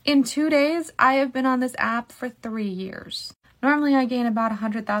In 2 days, I have been on this app for 3 years. Normally I gain about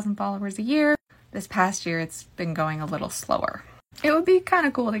 100,000 followers a year. This past year it's been going a little slower. It would be kind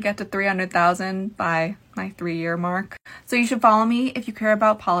of cool to get to 300,000 by my 3-year mark. So you should follow me if you care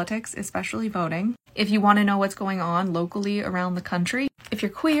about politics, especially voting. If you want to know what's going on locally around the country. If you're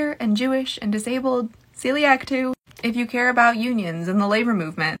queer and Jewish and disabled, celiac too. If you care about unions and the labor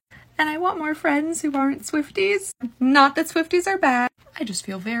movement. And I want more friends who aren't Swifties. Not that Swifties are bad. I just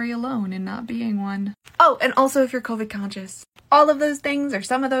feel very alone in not being one. Oh, and also if you're COVID conscious. All of those things, or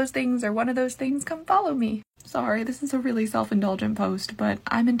some of those things, or one of those things, come follow me. Sorry, this is a really self-indulgent post, but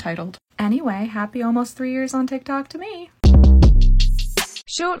I'm entitled. Anyway, happy almost 3 years on TikTok to me.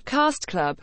 Short Cast Club